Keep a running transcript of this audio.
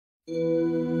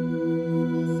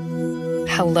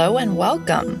Hello and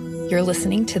welcome. You're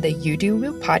listening to the You Do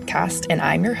Woo podcast, and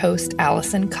I'm your host,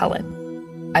 Allison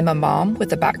Cullen. I'm a mom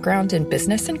with a background in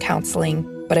business and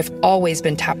counseling, but I've always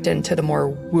been tapped into the more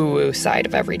woo-woo side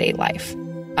of everyday life.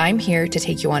 I'm here to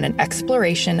take you on an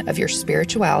exploration of your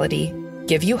spirituality,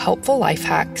 give you helpful life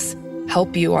hacks,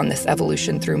 help you on this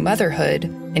evolution through motherhood,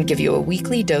 and give you a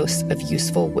weekly dose of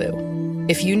useful woo.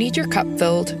 If you need your cup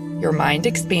filled, your mind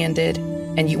expanded,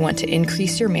 and you want to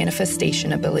increase your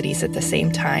manifestation abilities at the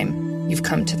same time, you've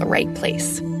come to the right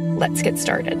place. Let's get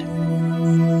started.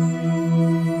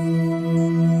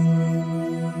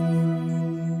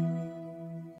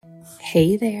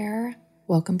 Hey there.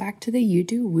 Welcome back to the You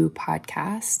Do Woo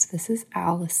podcast. This is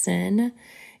Allison.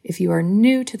 If you are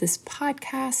new to this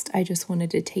podcast, I just wanted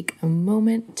to take a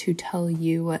moment to tell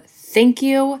you thank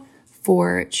you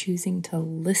for choosing to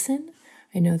listen.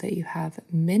 I know that you have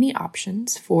many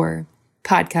options for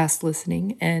podcast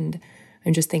listening, and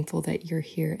I'm just thankful that you're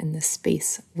here in this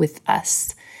space with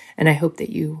us. And I hope that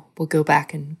you will go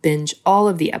back and binge all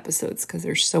of the episodes because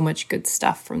there's so much good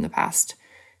stuff from the past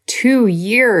 2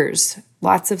 years.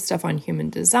 Lots of stuff on human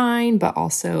design, but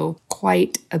also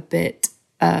quite a bit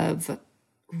of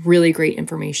really great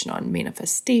information on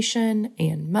manifestation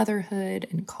and motherhood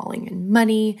and calling in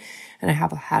money. And I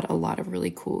have had a lot of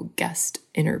really cool guest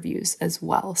interviews as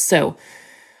well. So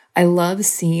I love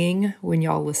seeing when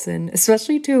y'all listen,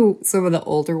 especially to some of the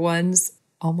older ones.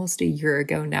 Almost a year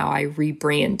ago now, I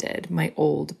rebranded. My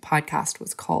old podcast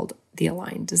was called the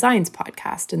Aligned Designs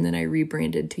Podcast, and then I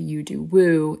rebranded to You Do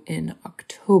Woo in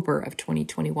October of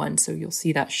 2021. So you'll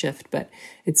see that shift, but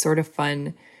it's sort of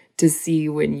fun to see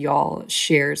when y'all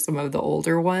share some of the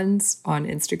older ones on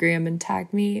Instagram and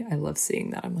tag me. I love seeing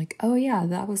that. I'm like, oh yeah,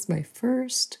 that was my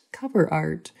first cover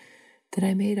art that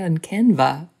I made on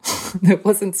Canva. That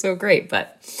wasn't so great,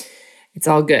 but it's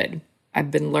all good. I've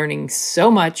been learning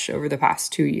so much over the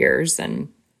past 2 years, and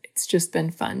it's just been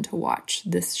fun to watch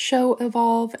this show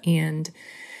evolve and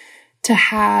to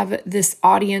have this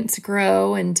audience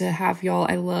grow and to have y'all.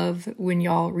 I love when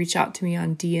y'all reach out to me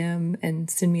on DM and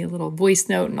send me a little voice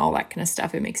note and all that kind of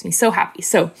stuff. It makes me so happy.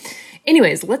 So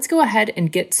anyways, let's go ahead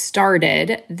and get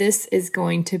started. This is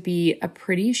going to be a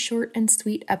pretty short and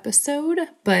sweet episode,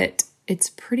 but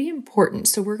it's pretty important.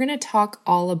 So we're going to talk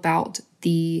all about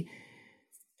the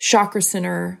chakra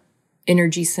center,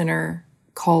 energy center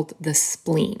called the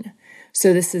spleen.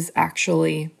 So this is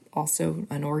actually also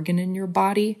an organ in your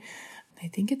body. I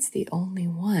think it's the only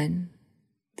one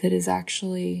that is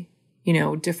actually,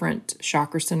 different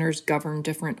chakra centers govern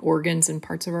different organs and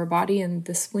parts of our body, and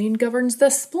the spleen governs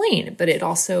the spleen, but it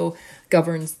also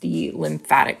governs the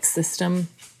lymphatic system.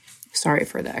 Sorry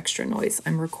for the extra noise.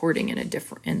 I'm recording in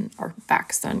our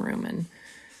back sunroom, and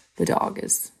the dog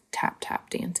is tap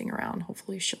dancing around.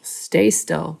 Hopefully she'll stay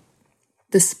still.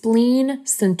 The spleen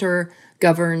center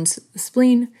governs the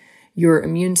spleen, your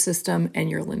immune system, and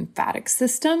your lymphatic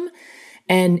system.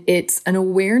 And it's an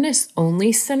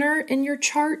awareness-only center in your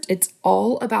chart. It's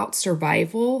all about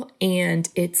survival, and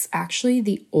it's actually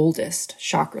the oldest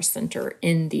chakra center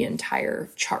in the entire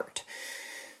chart.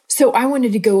 So I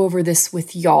wanted to go over this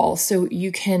with y'all. So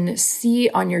you can see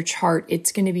on your chart,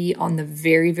 it's going to be on the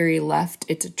very, very left.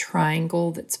 It's a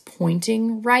triangle that's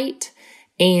pointing right.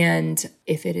 And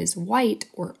if it is white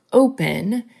or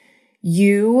open,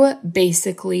 you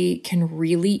basically can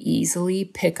really easily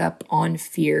pick up on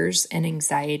fears and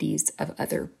anxieties of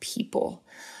other people.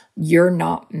 You're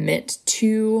not meant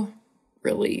to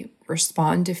really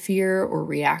respond to fear or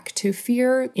react to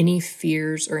fear. Any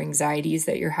fears or anxieties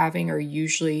that you're having are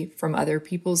usually from other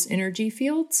people's energy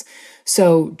fields.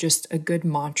 So just a good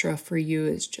mantra for you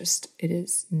is it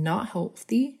is not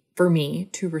healthy for me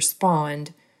to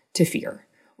respond to fear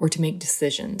or to make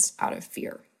decisions out of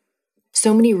fear.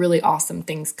 So many really awesome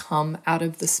things come out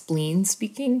of the spleen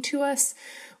speaking to us.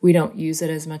 We don't use it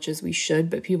as much as we should,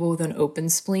 but people with an open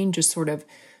spleen just sort of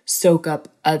soak up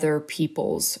other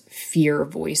people's fear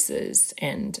voices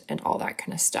and all that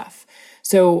kind of stuff.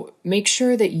 So make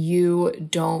sure that you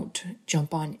don't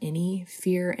jump on any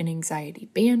fear and anxiety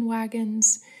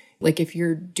bandwagons. Like if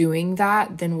you're doing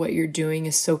that, then what you're doing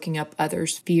is soaking up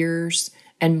others' fears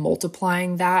and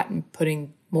multiplying that and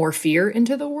putting more fear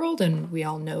into the world. And we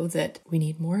all know that we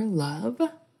need more love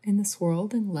in this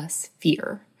world and less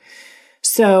fear.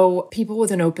 So people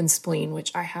with an open spleen,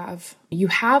 which I have, you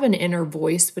have an inner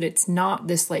voice, but it's not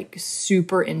this like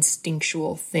super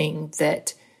instinctual thing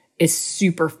that is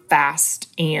super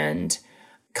fast and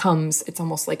it's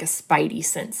almost like a spidey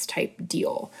sense type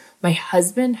deal. My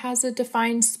husband has a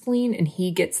defined spleen and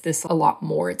he gets this a lot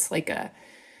more. It's like a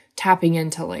tapping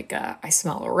into like a I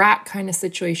smell a rat kind of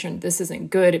situation. This isn't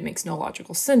good. It makes no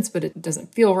logical sense, but it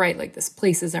doesn't feel right. Like this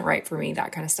place isn't right for me,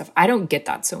 that kind of stuff. I don't get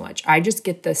that so much. I just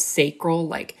get the sacral,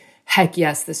 like, heck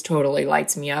yes, this totally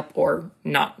lights me up, or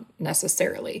not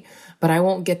necessarily. But I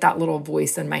won't get that little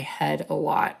voice in my head a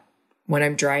lot when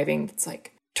I'm driving. It's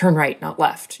like, turn right, not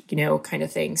left, kind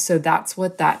of thing. So that's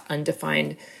what that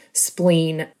undefined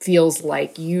spleen feels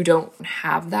like. You don't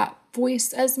have that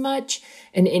voice as much.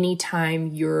 And anytime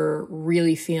you're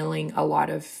really feeling a lot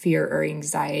of fear or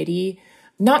anxiety,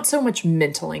 not so much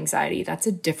mental anxiety, that's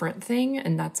a different thing.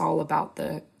 And that's all about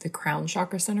the crown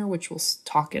chakra center, which we'll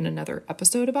talk in another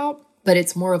episode about. But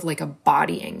it's more of like a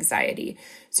body anxiety.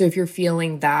 So if you're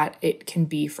feeling that, it can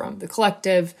be from the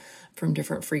collective, from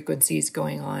different frequencies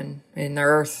going on in the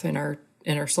earth, in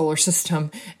our solar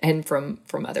system, and from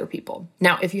other people.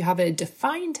 Now, if you have a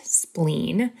defined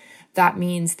spleen, that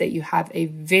means that you have a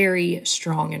very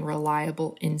strong and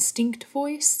reliable instinct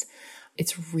voice.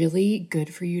 It's really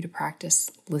good for you to practice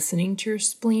listening to your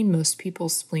spleen. Most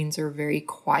people's spleens are very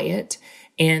quiet,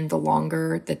 and the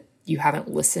longer that you haven't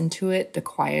listened to it, the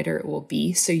quieter it will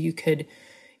be. So you could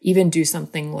even do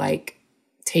something like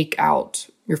take out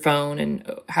your phone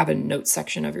and have a note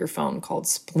section of your phone called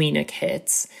splenic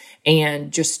hits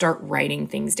and just start writing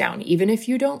things down. Even if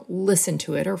you don't listen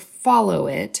to it or follow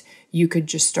it, you could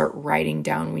just start writing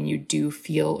down when you do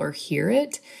feel or hear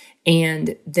it.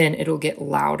 And then it'll get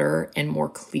louder and more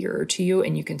clearer to you,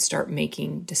 and you can start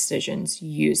making decisions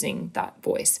using that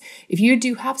voice. If you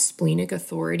do have splenic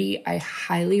authority, I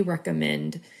highly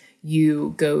recommend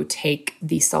you go take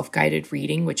the self-guided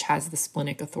reading, which has the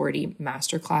splenic authority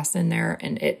masterclass in there,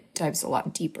 and it dives a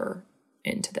lot deeper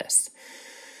into this.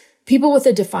 People with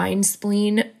a defined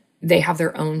spleen, they have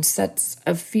their own sets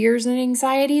of fears and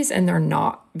anxieties, and they're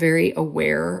not very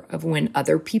aware of when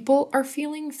other people are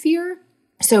feeling fear.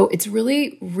 So it's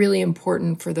really, really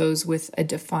important for those with a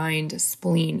defined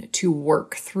spleen to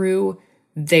work through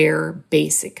their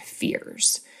basic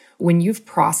fears. When you've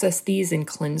processed these and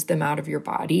cleansed them out of your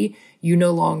body, you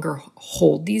no longer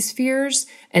hold these fears,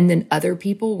 and then other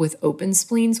people with open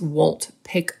spleens won't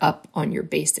pick up on your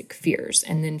basic fears,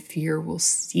 and then fear will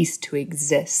cease to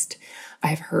exist.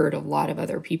 I've heard a lot of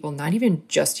other people, not even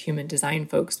just human design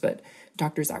folks, but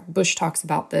Dr. Zach Bush talks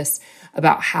about this,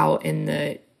 about how in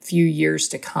the few years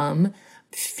to come,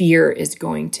 fear is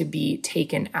going to be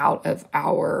taken out of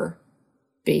our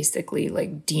basically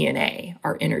like DNA,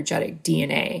 our energetic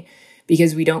DNA,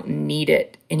 because we don't need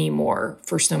it anymore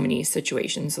for so many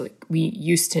situations. Like we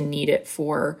used to need it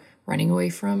for running away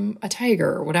from a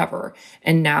tiger or whatever.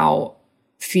 And now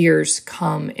fears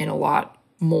come in a lot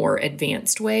more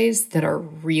advanced ways that are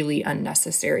really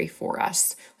unnecessary for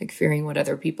us, like fearing what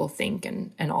other people think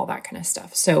and all that kind of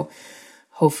stuff. So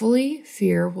hopefully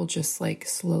fear will just like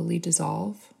slowly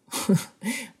dissolve,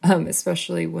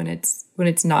 especially when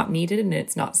it's not needed and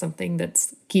it's not something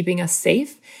that's keeping us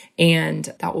safe.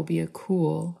 And that will be a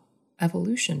cool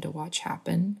evolution to watch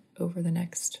happen over the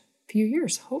next few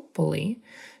years, hopefully.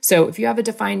 So if you have a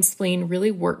defined spleen,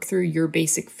 really work through your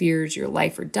basic fears, your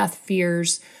life or death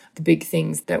fears, the big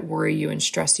things that worry you and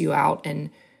stress you out,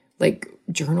 and like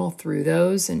journal through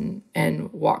those and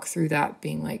walk through that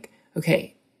being like,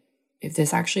 okay, if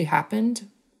this actually happened,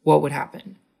 what would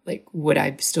happen? Like, would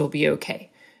I still be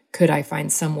okay? Could I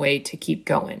find some way to keep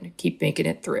going, keep making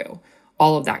it through?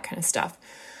 All of that kind of stuff.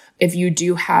 If you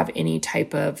do have any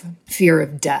type of fear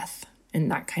of death and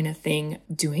that kind of thing,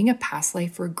 doing a past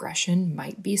life regression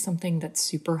might be something that's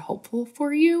super helpful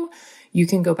for you. You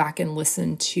can go back and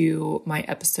listen to my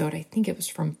episode. I think it was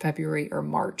from February or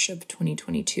March of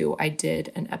 2022. I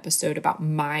did an episode about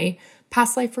my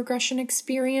past life regression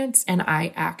experience, and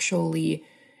I actually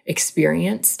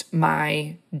experienced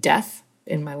my death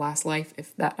in my last life,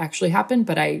 if that actually happened,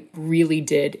 but I really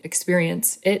did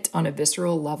experience it on a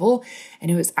visceral level, and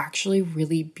it was actually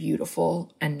really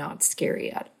beautiful and not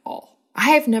scary at all.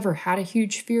 I have never had a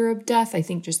huge fear of death, I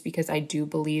think just because I do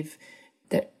believe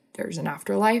that there's an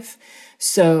afterlife.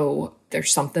 So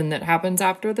there's something that happens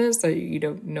after this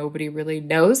that nobody really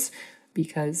knows,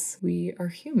 because we are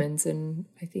humans, and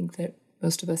I think that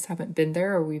most of us haven't been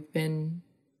there, or we've been,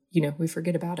 we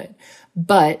forget about it.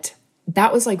 But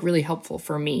that was like really helpful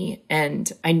for me.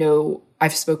 And I know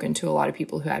I've spoken to a lot of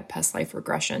people who had past life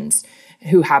regressions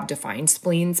who have defined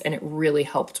spleens, and it really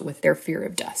helped with their fear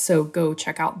of death. So go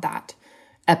check out that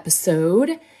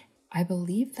episode. I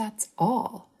believe that's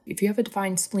all. If you have a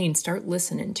defined spleen, start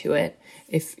listening to it.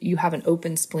 If you have an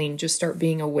open spleen, just start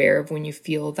being aware of when you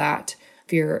feel that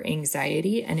fear or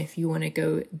anxiety. And if you want to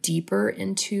go deeper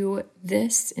into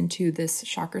this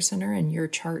chakra center and your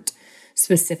chart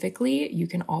specifically, you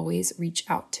can always reach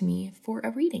out to me for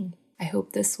a reading. I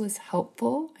hope this was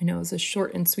helpful. I know it was a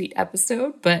short and sweet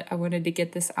episode, but I wanted to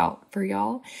get this out for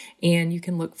y'all. And you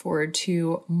can look forward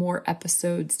to more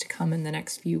episodes to come in the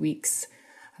next few weeks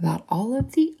about all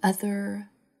of the other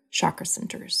chakra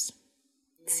centers.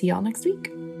 See y'all next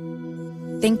week.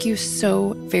 Thank you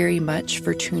so very much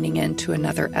for tuning in to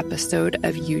another episode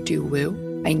of You Do Woo.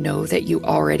 I know that you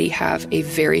already have a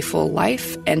very full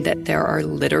life and that there are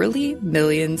literally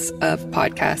millions of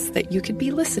podcasts that you could be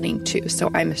listening to.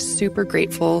 So I'm super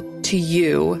grateful to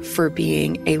you for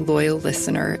being a loyal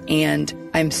listener. And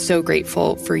I'm so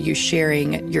grateful for you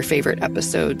sharing your favorite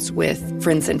episodes with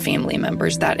friends and family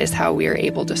members. That is how we are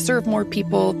able to serve more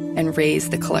people and raise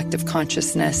the collective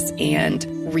consciousness and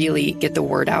really get the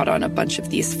word out on a bunch of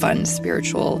these fun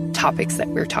spiritual topics that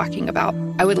we're talking about.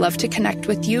 I would love to connect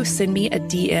with you. Send me a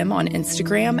DM on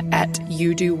Instagram at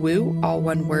YouDoWoo, all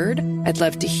one word. I'd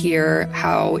love to hear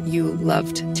how you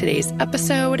loved today's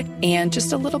episode and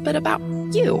just a little bit about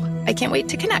you. I can't wait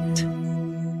to connect.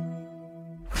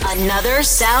 Another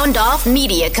Sound Off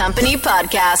Media Company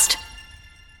podcast.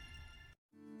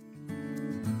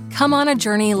 Come on a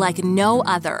journey like no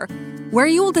other, where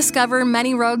you will discover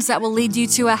many roads that will lead you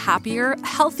to a happier,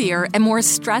 healthier, and more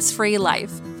stress-free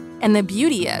life. And the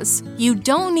beauty is, you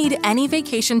don't need any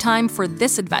vacation time for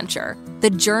this adventure. The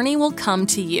journey will come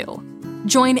to you.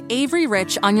 Join Avery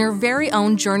Rich on your very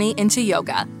own journey into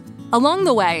yoga. Along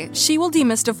the way, she will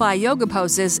demystify yoga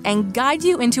poses and guide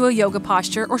you into a yoga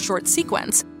posture or short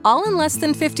sequence, all in less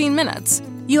than 15 minutes.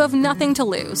 You have nothing to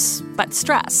lose but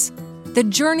stress. The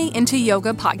Journey into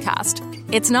Yoga podcast.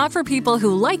 It's not for people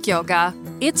who like yoga,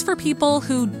 it's for people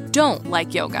who don't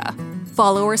like yoga.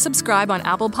 Follow or subscribe on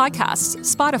Apple Podcasts,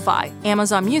 Spotify,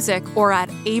 Amazon Music, or at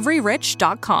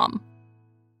averyrich.com.